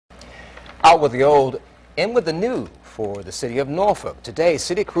Out with the old, in with the new for the city of Norfolk. Today,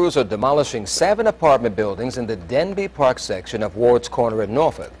 city crews are demolishing 7 apartment buildings in the Denby Park section of Ward's Corner in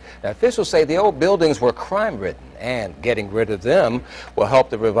Norfolk. Now, officials say the old buildings were crime-ridden, and getting rid of them will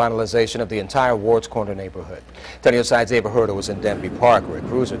help the revitalization of the entire Ward's Corner neighborhood. 10 News Side's Ava Herter was in Denby Park, where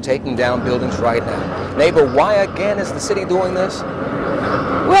crews are taking down buildings right now. Neighbor, why again is the city doing this?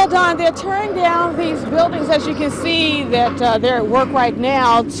 Well, Don, they're tearing down these buildings, as you can see, that they're at work right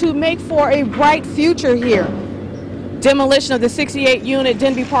now to make for a bright future here. Demolition of the 68-unit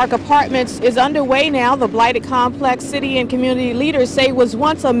Denby Park apartments is underway now. The blighted complex, city and community leaders say, was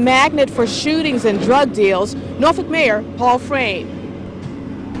once a magnet for shootings and drug deals. Norfolk Mayor Paul Frame.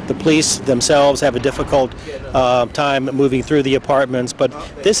 The police themselves have a difficult time moving through the apartments, but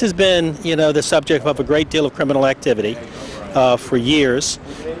this has been, the subject of a great deal of criminal activity for years.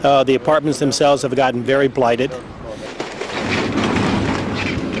 The apartments themselves have gotten very blighted.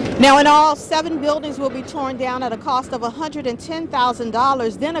 Now, in all, 7 buildings will be torn down at a cost of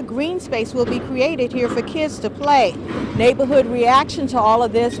 $110,000. Then a green space will be created here for kids to play. Neighborhood reaction to all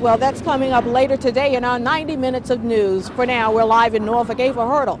of this, well, that's coming up later today in our 90 minutes of news. For now, we're live in Norfolk. Ava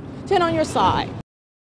Herter, 10 on your side.